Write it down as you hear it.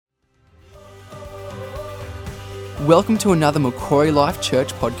Welcome to another Macquarie Life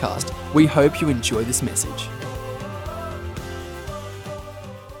Church podcast. We hope you enjoy this message.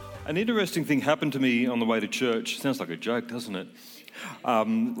 An interesting thing happened to me on the way to church. Sounds like a joke, doesn't it?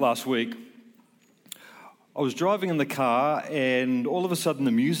 Last week, I was driving in the car and all of a sudden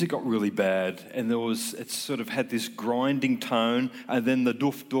the music got really bad and it sort of had this grinding tone and then the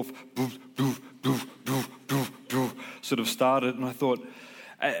doof, doof, doof, doof, doof, doof, doof, doof sort of started, and I thought,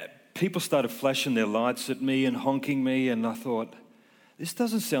 people started flashing their lights at me and honking me, and I thought, this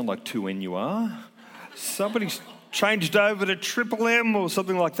doesn't sound like 2NUR. Somebody's changed over to Triple M or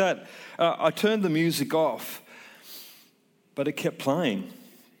something like that. I turned the music off, but it kept playing.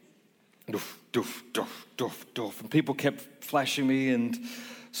 Doof, doof, doof, doof, doof. And people kept flashing me, and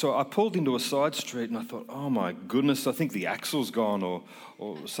so I pulled into a side street and I thought, oh my goodness, I think the axle's gone or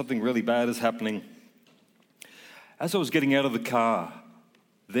something really bad is happening. As I was getting out of the car,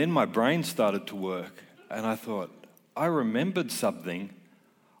 then my brain started to work, and I thought, I remembered something.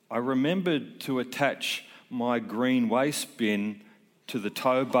 I remembered to attach my green waste bin to the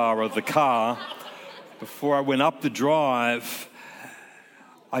tow bar of the car before I went up the drive.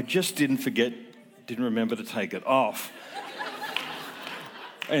 I just didn't remember to take it off.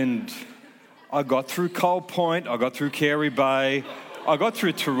 And I got through Coal Point, I got through Carey Bay, I got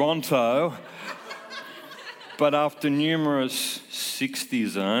through Toronto, but after numerous 60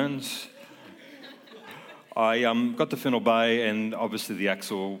 zones, I got to Fennell Bay, and obviously the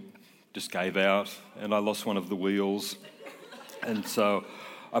axle just gave out and I lost one of the wheels. And so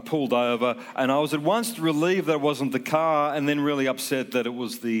I pulled over, and I was at once relieved that it wasn't the car, and then really upset that it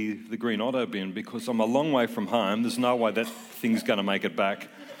was the green auto bin, because I'm a long way from home. There's no way that thing's going to make it back.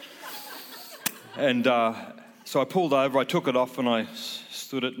 And so I pulled over, I took it off, and I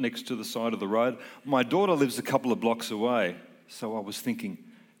stood it next to the side of the road. My daughter lives a couple of blocks away, so I was thinking,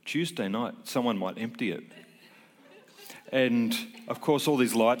 Tuesday night, someone might empty it. And of course, all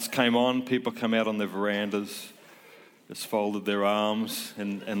these lights came on, people come out on their verandas, just folded their arms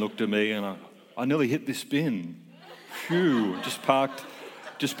and looked at me, and I nearly hit this bin. Phew, just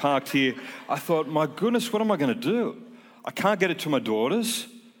parked here. I thought, my goodness, what am I going to do? I can't get it to my daughter's.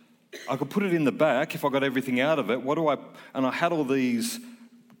 I could put it in the back if I got everything out of it. And I had all these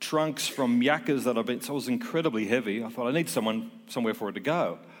trunks from yakkers so it was incredibly heavy. I thought, I need somewhere for it to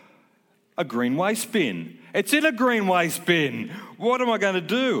go. A green waste bin. It's in a green waste bin. What am I going to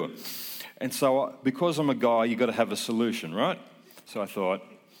do? And so, because I'm a guy, you've got to have a solution, right? So I thought,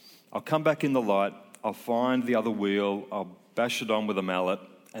 I'll come back in the light, I'll find the other wheel, I'll bash it on with a mallet,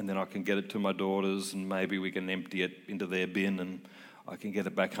 and then I can get it to my daughter's, and maybe we can empty it into their bin, and I can get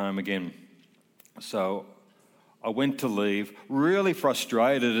it back home again. So I went to leave, really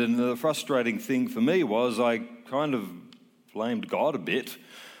frustrated, and the frustrating thing for me was I kind of blamed God a bit.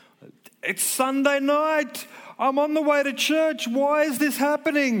 It's Sunday night. I'm on the way to church. Why is this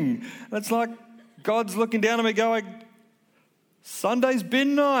happening? And it's like God's looking down at me going, Sunday's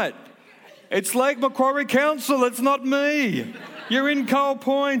bin night. It's Lake Macquarie Council. It's not me. You're in Coal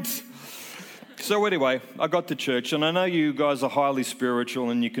Point. So anyway, I got to church, and I know you guys are highly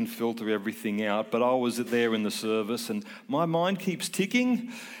spiritual and you can filter everything out, but I was there in the service and my mind keeps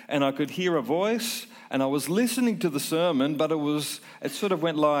ticking, and I could hear a voice, and I was listening to the sermon, but it sort of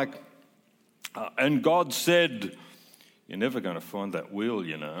went like, and God said, you're never going to find that wheel,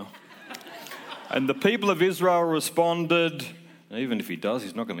 you know. And the people of Israel responded, even if he does,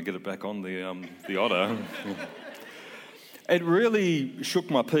 he's not going to get it back on the auto. It really shook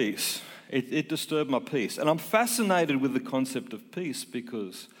my peace. It disturbed my peace. And I'm fascinated with the concept of peace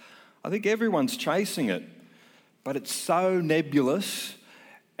because I think everyone's chasing it, but it's so nebulous.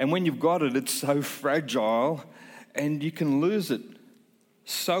 And when you've got it, it's so fragile and you can lose it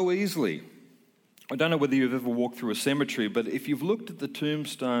so easily. I don't know whether you've ever walked through a cemetery, but if you've looked at the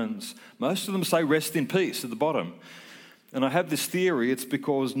tombstones, most of them say rest in peace at the bottom. And I have this theory, it's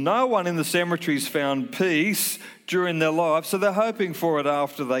because no one in the cemeteries found peace during their life, so they're hoping for it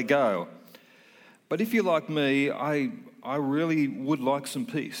after they go. But if you're like me, I really would like some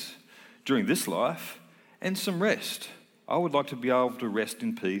peace during this life and some rest. I would like to be able to rest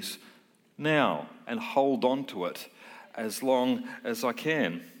in peace now and hold on to it as long as I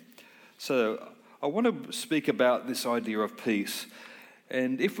can. So I want to speak about this idea of peace.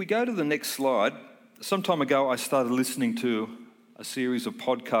 And if we go to the next slide, some time ago I started listening to a series of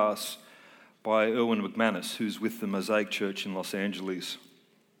podcasts by Erwin McManus, who's with the Mosaic Church in Los Angeles.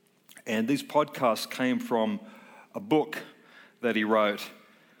 And these podcasts came from a book that he wrote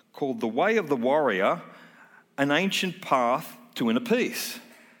called The Way of the Warrior, An Ancient Path to Inner Peace.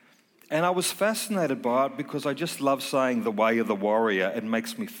 And I was fascinated by it because I just love saying the way of the warrior. It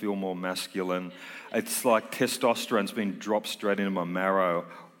makes me feel more masculine. It's like testosterone's been dropped straight into my marrow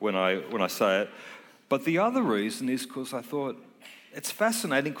when I say it. But the other reason is because I thought it's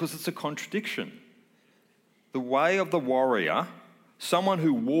fascinating because it's a contradiction. The way of the warrior, someone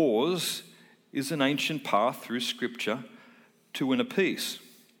who wars, is an ancient path through Scripture to inner peace.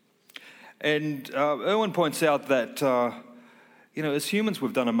 And Erwin points out that, as humans,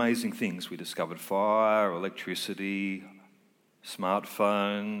 we've done amazing things. We discovered fire, electricity,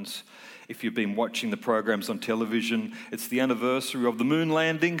 smartphones. If you've been watching the programs on television, it's the anniversary of the moon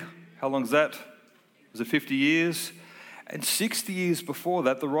landing. How long's that? Was it 50 years? And 60 years before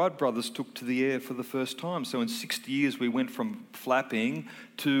that, the Wright brothers took to the air for the first time. So in 60 years, we went from flapping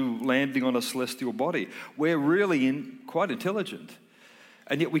to landing on a celestial body. We're really quite intelligent.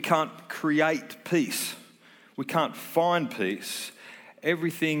 And yet we can't create peace. We can't find peace.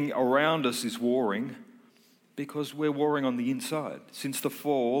 Everything around us is warring because we're warring on the inside. Since the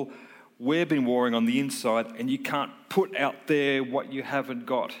fall, we've been warring on the inside, and you can't put out there what you haven't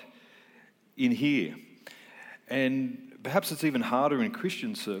got in here. And perhaps it's even harder in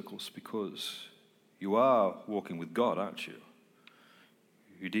Christian circles because you are walking with God, aren't you?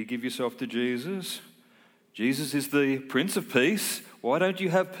 You did give yourself to Jesus. Jesus is the Prince of Peace. Why don't you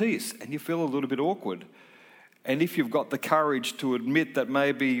have peace? And you feel a little bit awkward. And if you've got the courage to admit that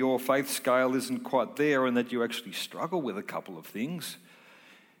maybe your faith scale isn't quite there and that you actually struggle with a couple of things,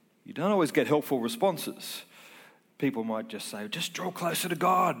 you don't always get helpful responses. People might just say, just draw closer to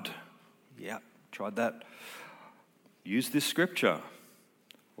God. Yeah, tried that. Use this scripture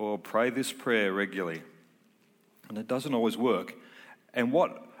or pray this prayer regularly. And it doesn't always work. And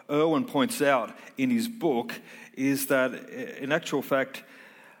what Erwin points out in his book is that, in actual fact,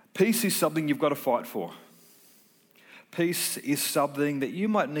 peace is something you've got to fight for. Peace is something that you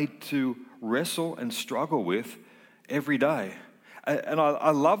might need to wrestle and struggle with every day. And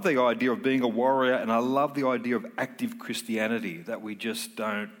I love the idea of being a warrior, and I love the idea of active Christianity, that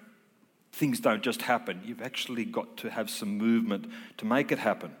things don't just happen. You've actually got to have some movement to make it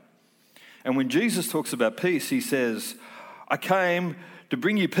happen. And when Jesus talks about peace, he says, I came to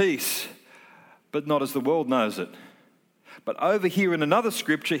bring you peace, but not as the world knows it. But over here in another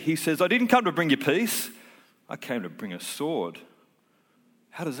scripture, he says, I didn't come to bring you peace. I came to bring a sword.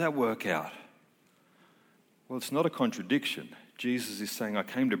 How does that work out? Well, it's not a contradiction. Jesus is saying, I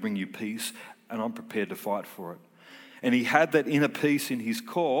came to bring you peace, and I'm prepared to fight for it. And he had that inner peace in his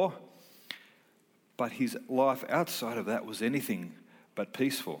core, but his life outside of that was anything but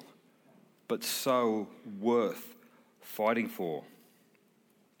peaceful, but so worth fighting for.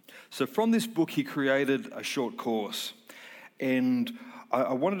 So from this book, he created a short course. And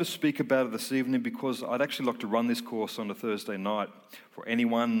I wanted to speak about it this evening because I'd actually like to run this course on a Thursday night for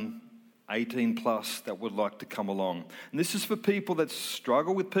anyone 18 plus that would like to come along. And this is for people that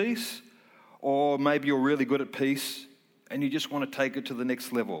struggle with peace, or maybe you're really good at peace and you just want to take it to the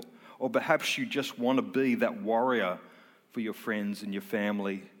next level. Or perhaps you just want to be that warrior for your friends and your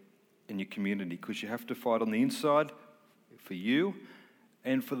family and your community, because you have to fight on the inside for you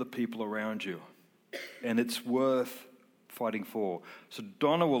and for the people around you. And it's worth fighting for. So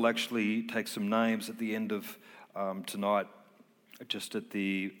Donna will actually take some names at the end of tonight, just at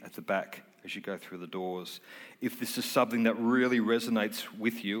the back as you go through the doors, if this is something that really resonates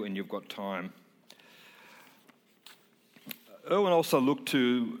with you and you've got time. Erwin also looked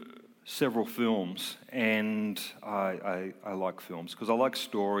to several films, and I like films because I like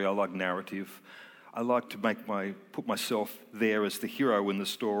story, I like narrative. I like to put myself there as the hero in the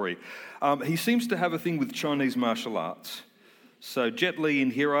story. He seems to have a thing with Chinese martial arts. So Jet Li in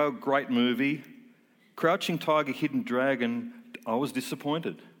Hero, great movie. Crouching Tiger, Hidden Dragon, I was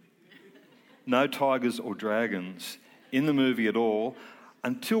disappointed. No tigers or dragons in the movie at all,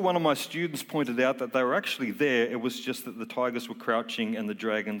 until one of my students pointed out that they were actually there. It was just that the tigers were crouching and the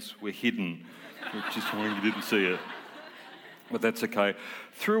dragons were hidden, which is why you didn't see it. But that's okay.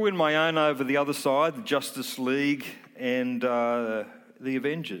 Threw in my own over the other side, the Justice League and the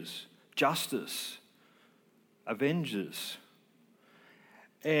Avengers. Justice. Avengers.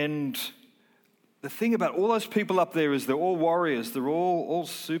 And the thing about all those people up there is they're all warriors, they're all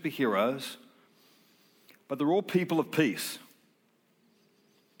superheroes, but they're all people of peace.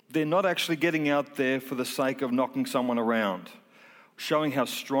 They're not actually getting out there for the sake of knocking someone around, showing how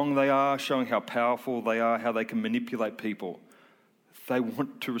strong they are, showing how powerful they are, how they can manipulate people. They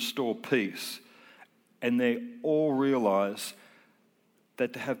want to restore peace, and they all realize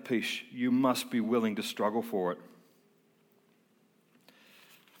that to have peace, you must be willing to struggle for it.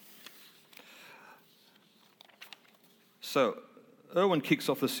 So, Erwin kicks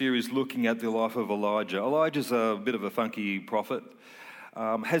off the series looking at the life of Elijah. Elijah's a bit of a funky prophet,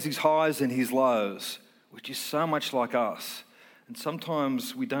 has his highs and his lows, which is so much like us. And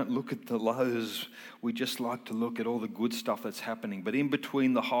sometimes we don't look at the lows, we just like to look at all the good stuff that's happening. But in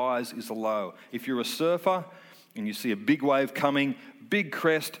between the highs is a low. If you're a surfer and you see a big wave coming, big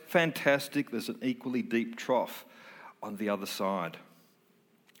crest, fantastic, there's an equally deep trough on the other side.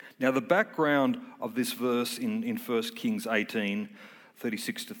 Now, the background of this verse in 1 Kings 18,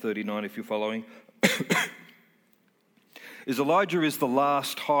 36 to 39, if you're following, is Elijah is the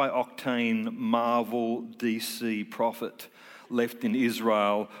last high-octane Marvel DC prophet left in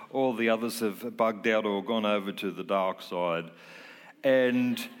Israel. All the others have bugged out or gone over to the dark side.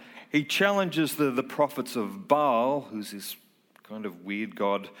 And he challenges the prophets of Baal, who's this kind of weird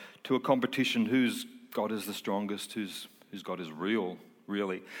god, to a competition whose God is the strongest, whose God is real,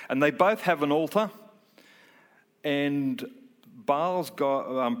 really. And they both have an altar, and Baal's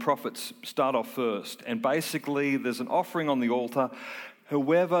prophets start off first. And basically there's an offering on the altar.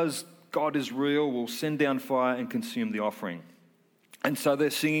 Whoever's God is real will send down fire and consume the offering. And so they're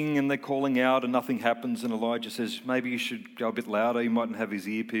singing and they're calling out and nothing happens. And Elijah says, maybe you should go a bit louder. He mightn't have his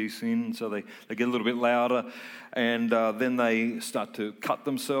earpiece in. So they get a little bit louder. And then they start to cut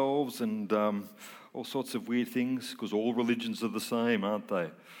themselves and all sorts of weird things, because all religions are the same, aren't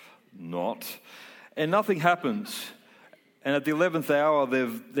they? Not. And nothing happens. And at the 11th hour,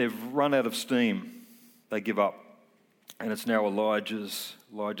 they've run out of steam. They give up. And it's now Elijah's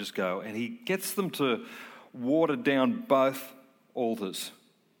go. And he gets them to water down both altars,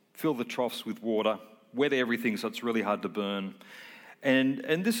 fill the troughs with water, wet everything so it's really hard to burn.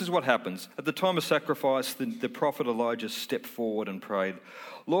 And this is what happens. At the time of sacrifice, the prophet Elijah stepped forward and prayed,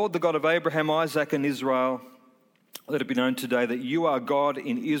 Lord, the God of Abraham, Isaac, and Israel, let it be known today that you are God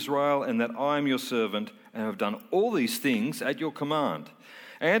in Israel and that I am your servant and have done all these things at your command.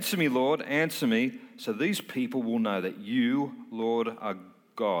 Answer me, Lord, answer me, so these people will know that you, Lord, are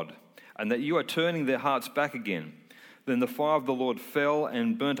God, and that you are turning their hearts back again. Then the fire of the Lord fell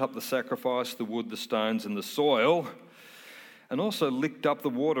and burnt up the sacrifice, the wood, the stones, and the soil, and also licked up the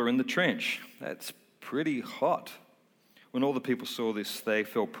water in the trench. That's pretty hot. When all the people saw this, they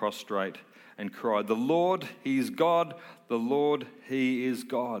fell prostrate and cried, the Lord, he is God, the Lord, he is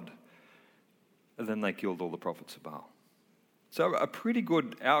God. And then they killed all the prophets of Baal. So a pretty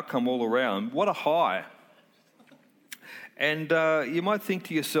good outcome all around. What a high. And you might think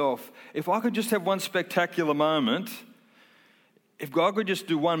to yourself, if I could just have one spectacular moment, if God could just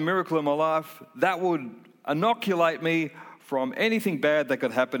do one miracle in my life, that would inoculate me from anything bad that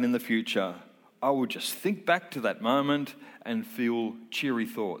could happen in the future. I would just think back to that moment and feel cheery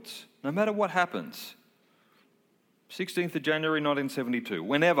thoughts, no matter what happens. 16th of January 1972,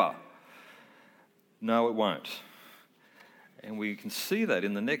 whenever. No, it won't. And we can see that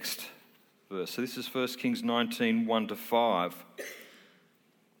in the next verse. So this is 1 Kings 19, 1-5.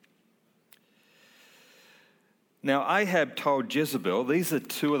 Now Ahab told Jezebel, these are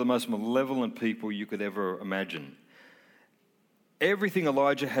two of the most malevolent people you could ever imagine, everything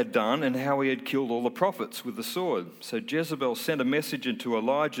Elijah had done and how he had killed all the prophets with the sword. So Jezebel sent a messenger to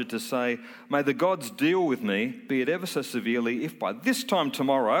Elijah to say, may the gods deal with me, be it ever so severely, if by this time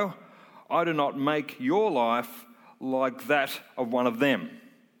tomorrow I do not make your life like that of one of them.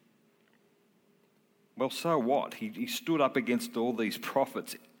 Well, so what? He stood up against all these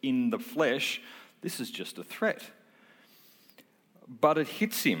prophets in the flesh. This is just a threat. But it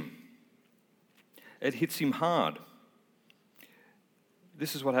hits him. It hits him hard.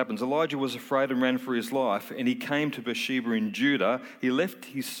 This is what happens. Elijah was afraid and ran for his life, and he came to Beersheba in Judah. He left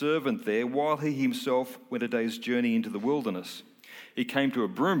his servant there while he himself went a day's journey into the wilderness. He came to a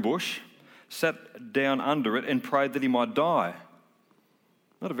broom bush, sat down under it, and prayed that he might die.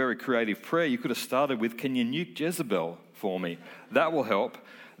 Not a very creative prayer. You could have started with, can you nuke Jezebel for me? That will help.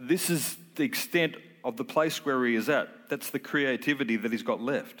 This is the extent of the place where he is at. That's the creativity that he's got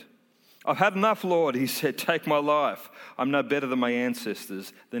left. I've had enough, Lord, he said, take my life. I'm no better than my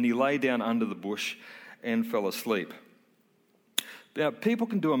ancestors. Then he lay down under the bush and fell asleep. Now, people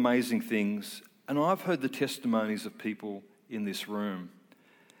can do amazing things, and I've heard the testimonies of people in this room.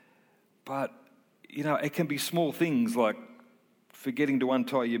 But, it can be small things like forgetting to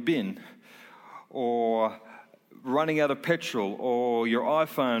untie your bin, or running out of petrol, or your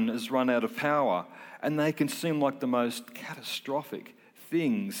iPhone has run out of power, and they can seem like the most catastrophic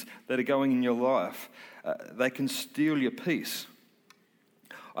things that are going in your life. They can steal your peace.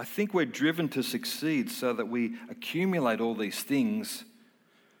 I think we're driven to succeed so that we accumulate all these things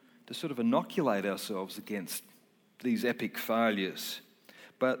to sort of inoculate ourselves against these epic failures.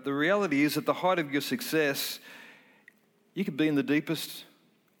 But the reality is, at the height of your success, you could be in the deepest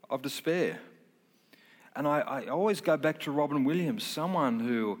of despair. And I always go back to Robin Williams, someone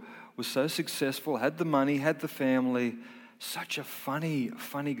who was so successful, had the money, had the family, such a funny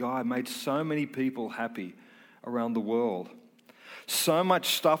guy, made so many people happy around the world. So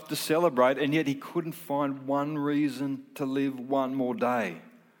much stuff to celebrate, and yet he couldn't find one reason to live one more day.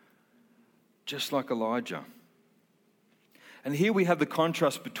 Just like Elijah. And here we have the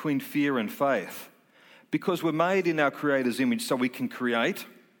contrast between fear and faith. Because we're made in our Creator's image so we can create,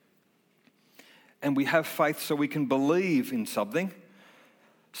 and we have faith so we can believe in something.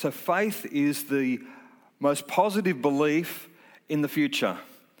 So faith is the most positive belief in the future.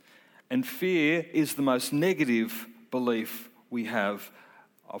 And fear is the most negative belief we have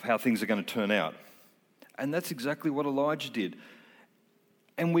of how things are going to turn out. And that's exactly what Elijah did.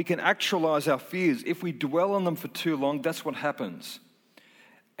 And we can actualize our fears. If we dwell on them for too long, that's what happens.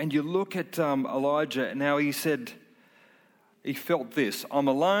 And you look at Elijah, and now he felt this: I'm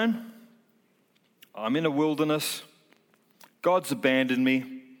alone, I'm in a wilderness, God's abandoned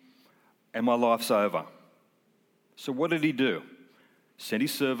me, and my life's over. So what did he do? Sent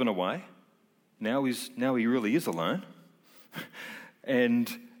his servant away. Now he really is alone.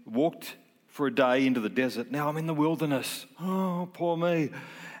 And walked for a day into the desert. Now I'm in the wilderness. Oh, poor me.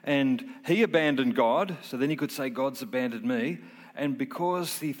 And he abandoned God, so then he could say, God's abandoned me. And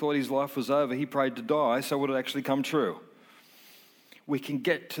because he thought his life was over, he prayed to die, so would it actually come true? We can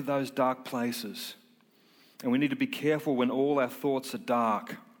get to those dark places. And we need to be careful when all our thoughts are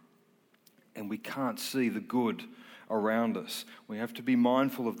dark and we can't see the good around us. We have to be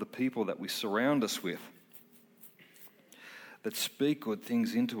mindful of the people that we surround us with, that speak good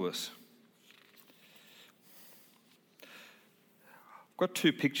things into us. I've got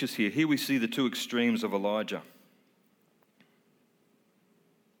two pictures here. Here we see the two extremes of Elijah.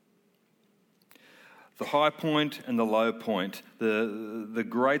 The high point and the low point, the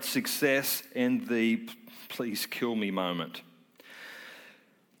great success and the please kill me moment.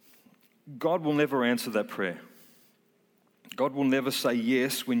 God will never answer that prayer. God will never say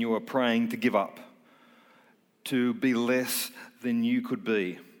yes when you are praying to give up, to be less than you could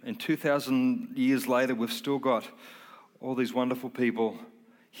be. And 2,000 years later, we've still got all these wonderful people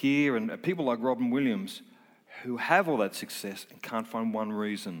here and people like Robin Williams who have all that success and can't find one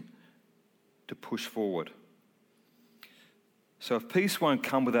reason to push forward. So if peace won't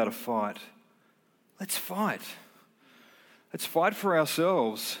come without a fight, let's fight. Let's fight for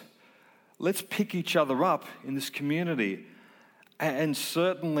ourselves. Let's pick each other up in this community. And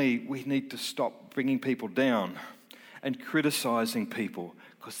certainly we need to stop bringing people down and criticizing people,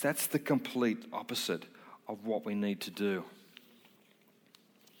 because that's the complete opposite of what we need to do.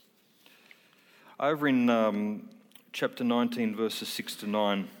 Over in chapter 19, verses 6 to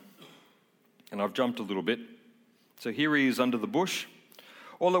 9, and I've jumped a little bit. So here he is under the bush.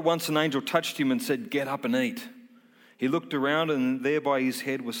 All at once an angel touched him and said, "Get up and eat." He looked around, and there by his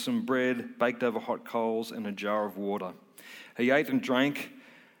head was some bread baked over hot coals and a jar of water. He ate and drank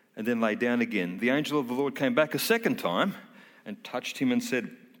and then lay down again. The angel of the Lord came back a second time and touched him and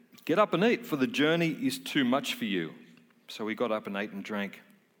said, "Get up and eat, for the journey is too much for you." So he got up and ate and drank.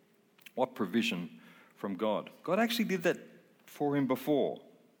 What provision from God. God actually did that for him before,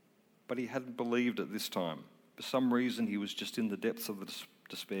 but he hadn't believed it this time. For some reason, he was just in the depths of the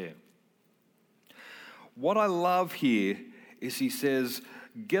despair. What I love here is he says,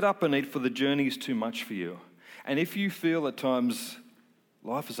 "Get up and eat, for the journey is too much for you." And if you feel at times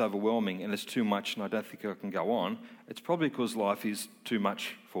life is overwhelming and it's too much and I don't think I can go on, it's probably because life is too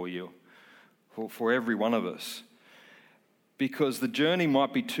much for you, for every one of us. Because the journey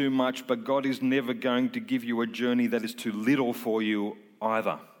might be too much, but God is never going to give you a journey that is too little for you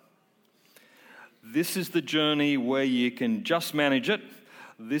either. This is the journey where you can just manage it.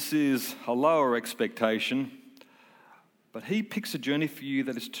 This is a lower expectation. But he picks a journey for you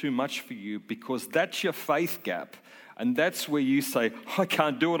that is too much for you, because that's your faith gap. And that's where you say, "I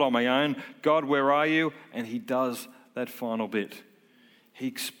can't do it on my own. God, where are you?" And he does that final bit. He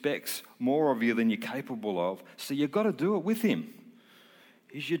expects more of you than you're capable of. So you've got to do it with him.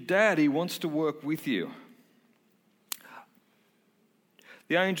 He's your dad. He wants to work with you.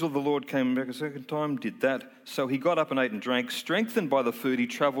 The angel of the Lord came back a second time, did that. So he got up and ate and drank. Strengthened by the food, he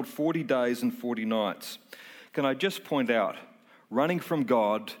travelled 40 days and 40 nights. Can I just point out, running from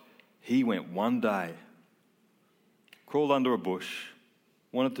God, he went one day, crawled under a bush,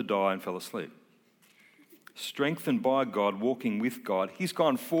 wanted to die and fell asleep. Strengthened by God, walking with God, he's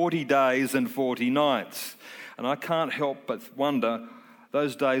gone 40 days and 40 nights. And I can't help but wonder,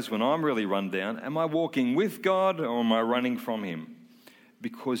 those days when I'm really run down, am I walking with God or am I running from him?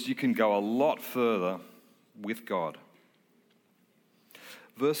 Because you can go a lot further with God.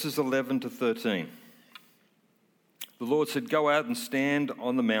 verses 11 to 13. The Lord said, "Go out and stand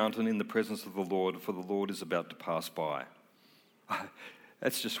on the mountain in the presence of the Lord, for the Lord is about to pass by."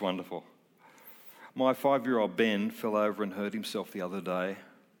 That's just wonderful. My 5-year-old Ben fell over and hurt himself the other day,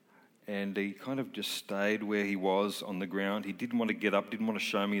 and he kind of just stayed where he was on the ground. He didn't want to get up, didn't want to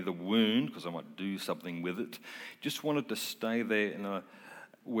show me the wound because I might do something with it. Just wanted to stay there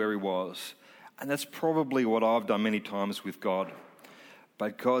where he was. And that's probably what I've done many times with God.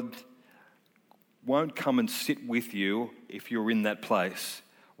 But God won't come and sit with you if you're in that place,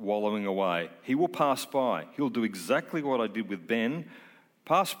 wallowing away. He will pass by. He'll do exactly what I did with Ben.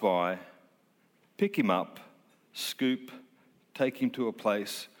 Pass by, pick him up, scoop, take him to a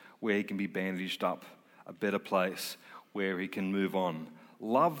place where he can be bandaged up, a better place where he can move on.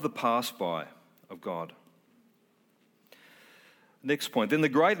 Love the pass-by of God. Next point. Then the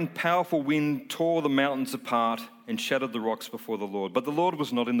great and powerful wind tore the mountains apart and shattered the rocks before the Lord. But the Lord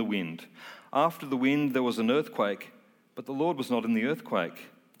was not in the wind. After the wind there was an earthquake, but the Lord was not in the earthquake.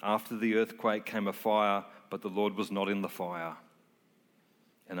 After the earthquake came a fire, but the Lord was not in the fire.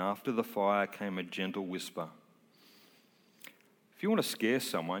 And after the fire came a gentle whisper. If you want to scare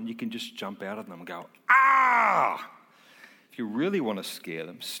someone, you can just jump out at them and go, "Ah!" If you really want to scare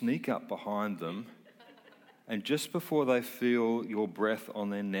them, sneak up behind them, and just before they feel your breath on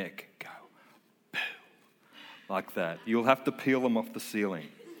their neck, go, "Boo," like that. You'll have to peel them off the ceiling.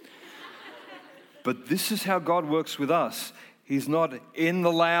 But this is how God works with us. He's not in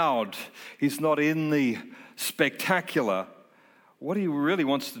the loud. He's not in the spectacular. What he really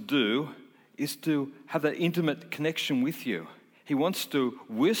wants to do is to have that intimate connection with you. He wants to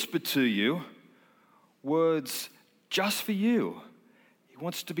whisper to you words just for you. He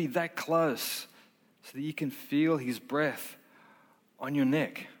wants to be that close so that you can feel his breath on your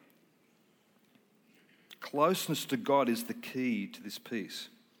neck. Closeness to God is the key to this peace.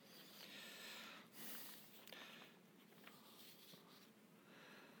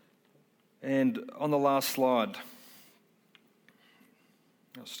 And on the last slide,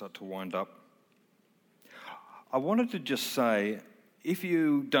 I'll start to wind up. I wanted to just say, if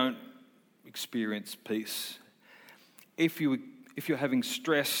you don't experience peace, if you're having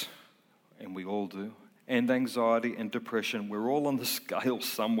stress, and we all do, and anxiety and depression, we're all on the scale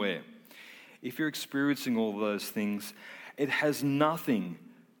somewhere. If you're experiencing all those things, it has nothing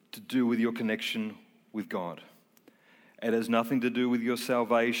to do with your connection with God. It has nothing to do with your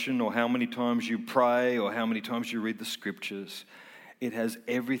salvation or how many times you pray or how many times you read the scriptures. It has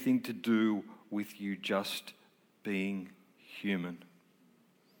everything to do with you just being human.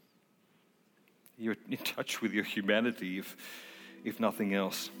 You're in touch with your humanity, if nothing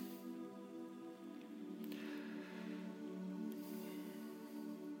else.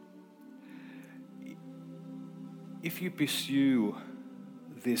 If you pursue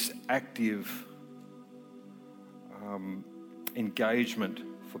this active engagement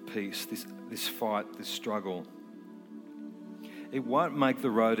for peace, this fight, this struggle, it won't make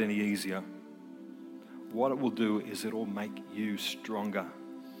the road any easier. What it will do is it will make you stronger.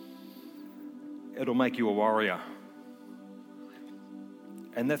 It'll make you a warrior.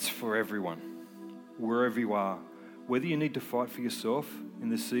 And that's for everyone, wherever you are. Whether you need to fight for yourself in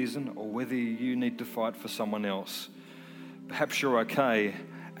this season or whether you need to fight for someone else. Perhaps you're okay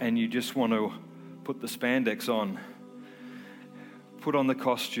and you just want to put the spandex on, put on the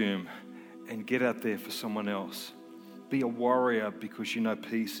costume and get out there for someone else. Be a warrior because you know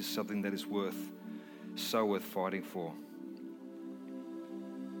peace is something that is so worth fighting for.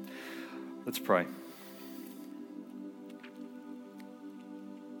 Let's pray.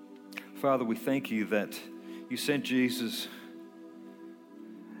 Father, we thank you that you sent Jesus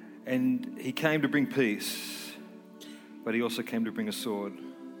and he came to bring peace, but he also came to bring a sword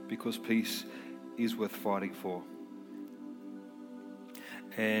because peace is worth fighting for.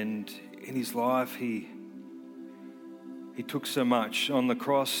 And in his life, he took so much. On the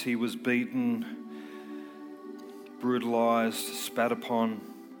cross, he was beaten, brutalized, spat upon,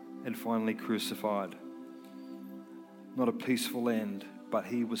 and finally crucified. Not a peaceful end, but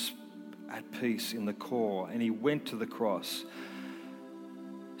he was at peace in the core, and he went to the cross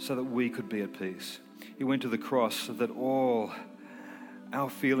so that we could be at peace. He went to the cross so that all our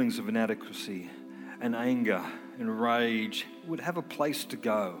feelings of inadequacy and anger and rage would have a place to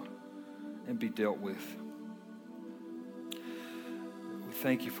go and be dealt with. We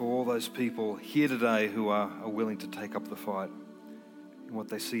thank you for all those people here today who are willing to take up the fight in what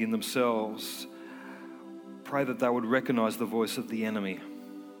they see in themselves. Pray that they would recognize the voice of the enemy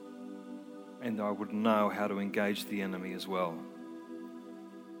and I would know how to engage the enemy as well.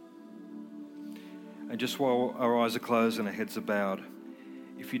 And just while our eyes are closed and our heads are bowed,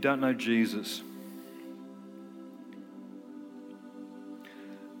 If you don't know Jesus,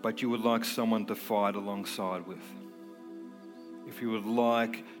 but you would like someone to fight alongside with, if you would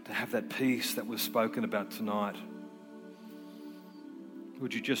like to have that peace that was spoken about tonight,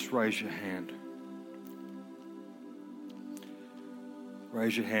 would you just raise your hand?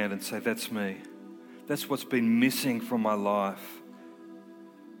 Raise your hand and say, that's me. That's what's been missing from my life.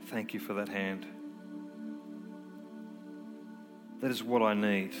 Thank you for that hand. That is what I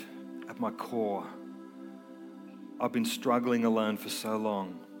need at my core. I've been struggling alone for so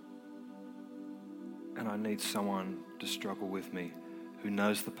long, and I need someone to struggle with me who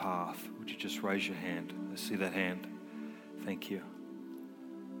knows the path. Would you just raise your hand? Let's see that hand. Thank you.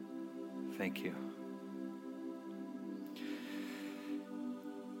 Thank you.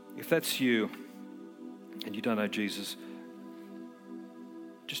 If that's you and you don't know Jesus,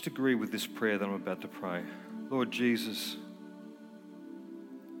 just agree with this prayer that I'm about to pray. Lord Jesus,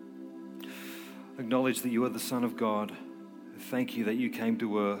 acknowledge that you are the Son of God. Thank you that you came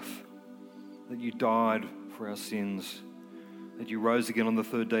to earth, that you died for our sins, that you rose again on the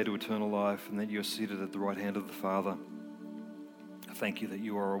third day to eternal life, and that you are seated at the right hand of the Father. Thank you that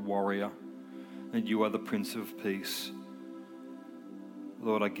you are a warrior, that you are the Prince of Peace.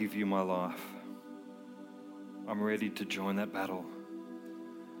 Lord, I give you my life. I'm ready to join that battle.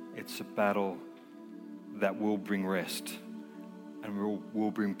 It's a battle that will bring rest and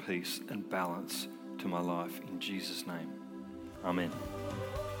will bring peace and balance to my life. In Jesus' name, amen.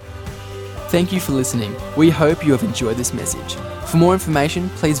 Thank you for listening. We hope you have enjoyed this message. For more information,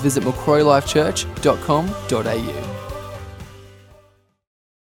 please visit macquarielifechurch.com.au.